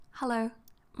Hello,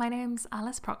 my name's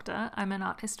Alice Proctor. I'm an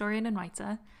art historian and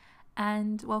writer,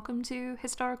 and welcome to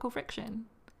Historical Friction.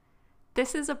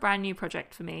 This is a brand new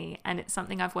project for me, and it's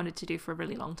something I've wanted to do for a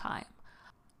really long time.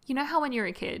 You know how when you're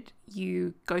a kid,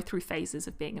 you go through phases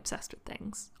of being obsessed with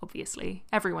things, obviously.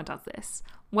 Everyone does this.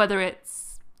 Whether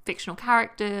it's fictional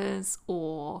characters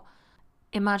or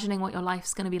imagining what your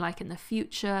life's going to be like in the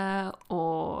future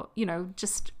or,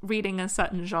 just reading a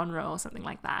certain genre or something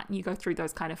like that. You go through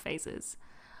those kind of phases.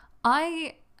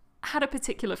 I had a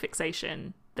particular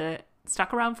fixation that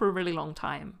stuck around for a really long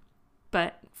time,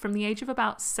 but from the age of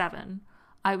about 7,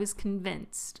 I was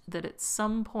convinced that at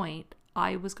some point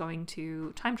I was going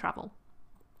to time travel.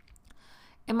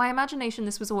 In my imagination,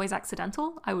 this was always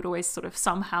accidental. I would always sort of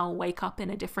somehow wake up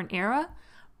in a different era,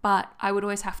 but I would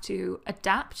always have to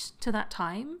adapt to that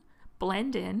time,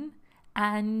 blend in,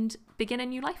 and begin a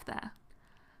new life there.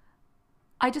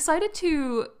 I decided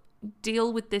to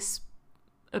deal with this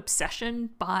obsession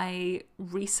by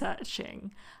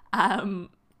researching.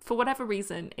 For whatever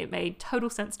reason, it made total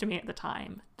sense to me at the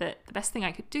time that the best thing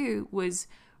I could do was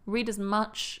read as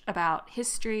much about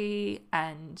history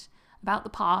and about the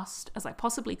past as I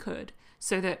possibly could,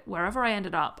 so that wherever I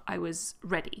ended up, I was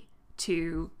ready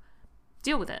to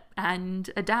deal with it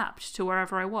and adapt to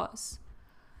wherever I was.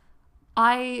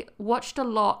 I watched a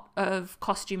lot of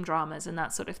costume dramas and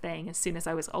that sort of thing as soon as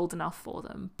I was old enough for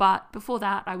them. But before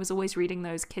that, I was always reading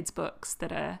those kids' books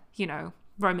that are,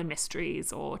 Roman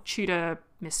mysteries or Tudor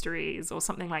mysteries or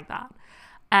something like that.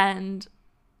 And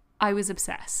I was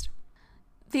obsessed.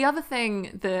 The other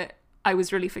thing that I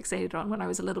was really fixated on when I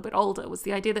was a little bit older was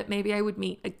the idea that maybe I would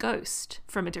meet a ghost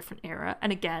from a different era.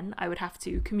 And again, I would have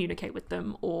to communicate with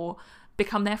them or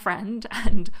become their friend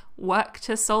and work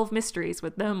to solve mysteries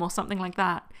with them or something like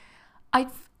that. I,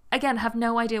 again, have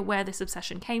no idea where this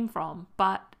obsession came from,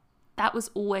 but that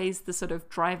was always the sort of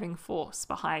driving force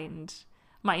behind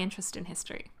my interest in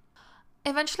history.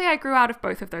 Eventually, I grew out of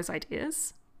both of those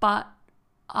ideas, but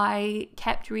I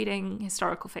kept reading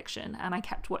historical fiction and I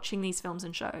kept watching these films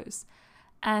and shows.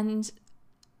 And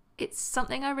it's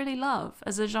something I really love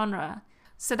as a genre.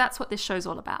 So that's what this show's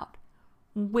all about.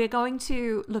 We're going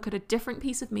to look at a different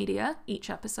piece of media each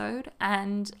episode,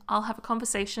 and I'll have a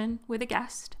conversation with a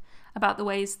guest about the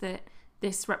ways that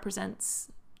this represents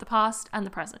the past and the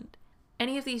present.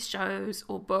 Any of these shows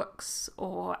or books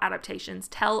or adaptations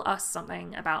tell us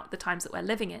something about the times that we're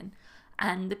living in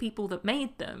and the people that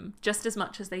made them just as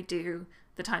much as they do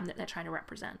the time that they're trying to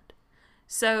represent.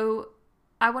 So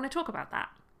I want to talk about that.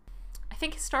 I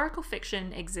think historical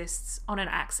fiction exists on an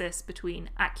axis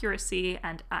between accuracy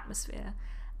and atmosphere.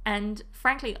 And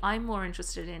frankly, I'm more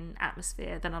interested in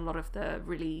atmosphere than a lot of the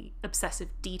really obsessive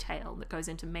detail that goes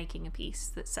into making a piece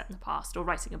that's set in the past or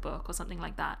writing a book or something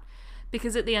like that.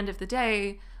 Because at the end of the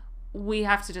day, we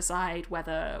have to decide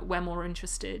whether we're more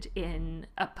interested in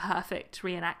a perfect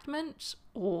reenactment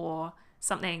or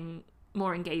something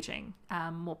more engaging,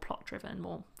 more plot-driven,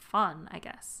 more fun, I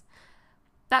guess.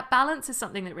 That balance is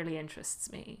something that really interests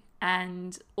me,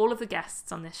 and all of the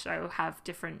guests on this show have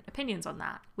different opinions on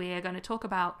that. We're going to talk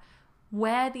about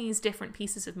where these different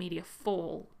pieces of media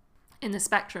fall in the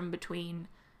spectrum between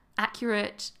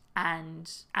accurate and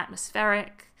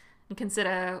atmospheric, and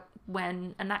consider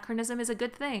when anachronism is a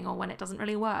good thing or when it doesn't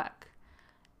really work.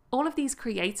 All of these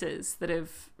creators that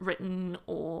have written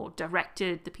or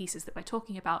directed the pieces that we're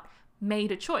talking about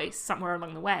made a choice somewhere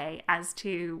along the way as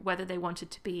to whether they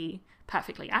wanted to be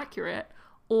perfectly accurate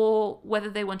or whether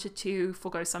they wanted to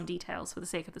forego some details for the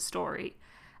sake of the story.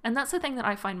 And that's the thing that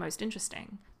I find most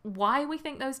interesting. Why we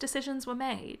think those decisions were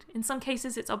made. In some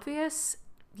cases it's obvious,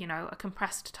 a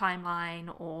compressed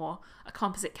timeline or a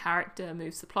composite character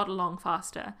moves the plot along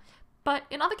faster. But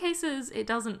in other cases it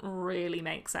doesn't really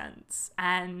make sense,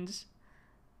 and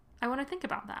I want to think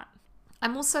about that.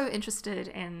 I'm also interested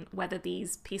in whether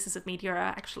these pieces of media are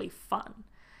actually fun.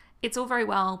 It's all very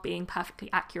well being perfectly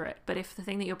accurate, but if the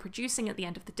thing that you're producing at the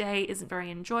end of the day isn't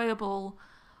very enjoyable,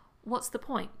 what's the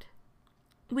point?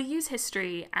 We use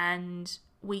history and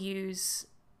we use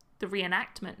the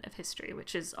reenactment of history,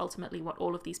 which is ultimately what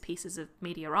all of these pieces of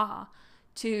media are,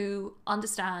 to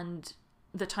understand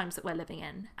the times that we're living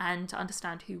in and to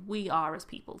understand who we are as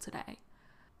people today.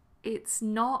 It's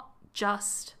not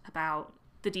just about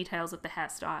the details of the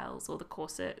hairstyles or the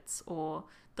corsets or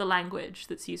the language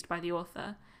that's used by the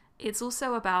author. It's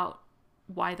also about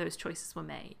why those choices were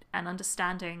made and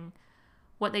understanding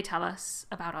what they tell us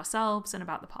about ourselves and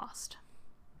about the past.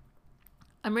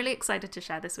 I'm really excited to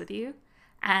share this with you,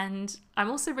 and I'm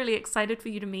also really excited for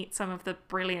you to meet some of the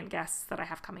brilliant guests that I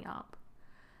have coming up.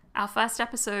 Our first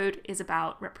episode is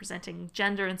about representing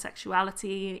gender and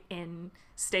sexuality in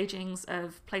stagings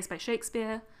of plays by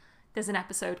Shakespeare. There's an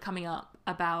episode coming up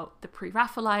about the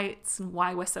Pre-Raphaelites and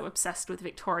why we're so obsessed with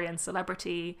Victorian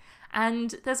celebrity.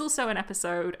 And there's also an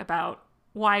episode about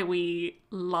why we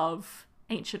love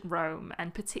ancient Rome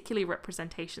and particularly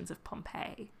representations of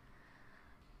Pompeii.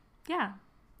 Yeah,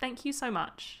 thank you so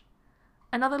much.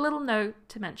 Another little note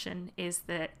to mention is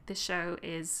that this show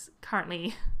is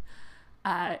currently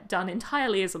done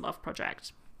entirely as a love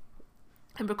project.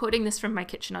 I'm recording this from my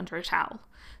kitchen under a towel,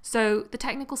 so the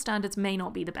technical standards may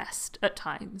not be the best at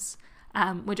times.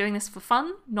 We're doing this for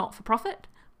fun, not for profit,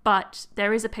 but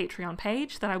there is a Patreon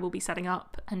page that I will be setting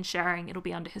up and sharing. It'll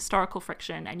be under Historical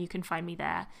Friction, and you can find me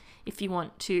there if you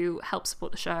want to help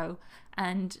support the show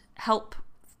and help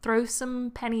throw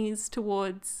some pennies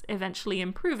towards eventually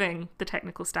improving the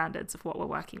technical standards of what we're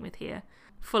working with here.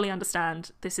 Fully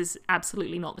understand this is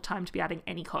absolutely not the time to be adding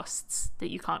any costs that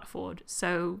you can't afford.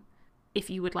 So if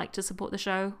you would like to support the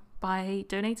show by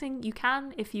donating, you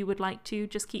can. If you would like to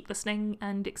just keep listening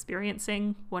and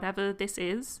experiencing whatever this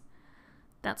is,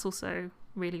 that's also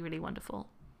really, really wonderful.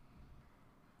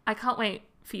 I can't wait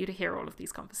for you to hear all of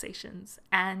these conversations.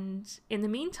 And in the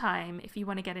meantime, if you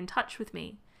want to get in touch with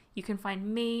me, you can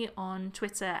find me on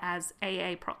Twitter as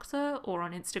AA Proctor or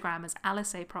on Instagram as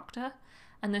Alice A. Proctor.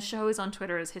 And the show is on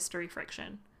Twitter as History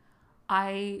Friction.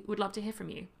 I would love to hear from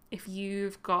you. If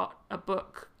you've got a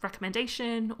book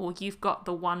recommendation or you've got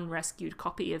the one rescued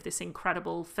copy of this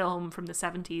incredible film from the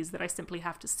 70s that I simply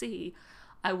have to see,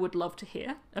 I would love to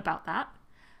hear about that.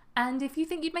 And if you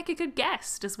think you'd make a good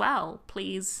guest as well,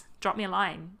 please drop me a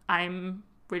line. I'm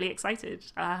really excited.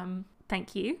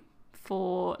 Thank you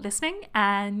for listening,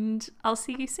 and I'll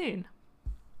see you soon.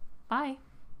 Bye.